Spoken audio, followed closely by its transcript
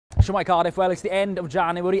Shwmae Cardiff, well, it's the end of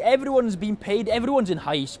January. Everyone's been paid, everyone's in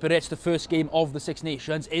high spirits. The first game of the Six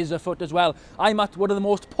Nations is afoot as well. I'm at one of the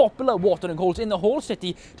most popular watering holes in the whole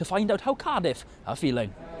city to find out how Cardiff are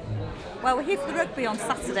feeling. Well, we're here for the rugby on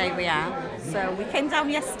Saturday, we are. So we came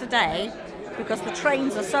down yesterday because the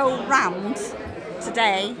trains are so rammed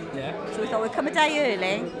today. Yeah. So we thought we'd come a day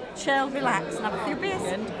early, chill, relax and have a few beers.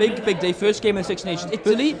 Big day, first game in the Six Nations.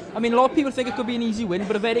 Italy, I mean, a lot of people think it could be an easy win,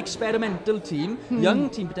 but a very experimental team,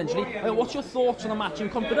 young team potentially. What's your thoughts on the match? Are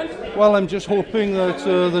you confident? Well, I'm just hoping that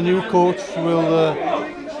the new coach will,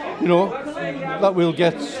 that we'll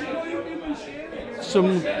get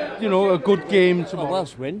some, a good game tomorrow. A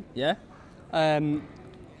Welsh win. Yeah.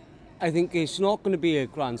 I think it's not going to be a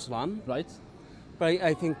Grand Slam. Right. But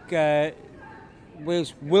I think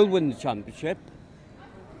Wales will win the championship.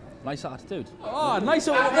 Nice attitude. Oh, nice.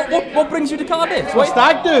 What brings you to Cardiff? It's my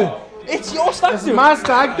stag do. It's your stag do? It's my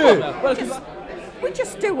stag do. Well, we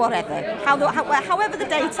just do whatever, however the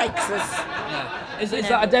day takes us. Yeah. Is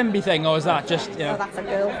that a Denby thing, or is that just, Oh, that's a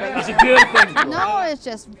girl thing. It's a girl thing. No, it's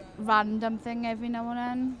just random thing every now and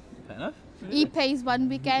then. Fair enough. He pays one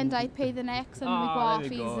weekend, I pay the next, and we go off,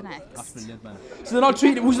 he's the next. That's brilliant, man. So they're not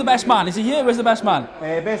treating... Who's the best man? Is he here? Where's the best man?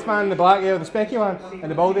 Best man, the black hair, the specky one, and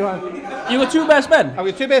the baldy one. You got two best men? I've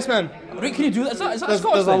got two best men. Can you do that? Is that a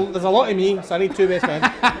Scottish thing? There's a lot of me, so I need two best men.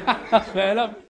 Fair enough.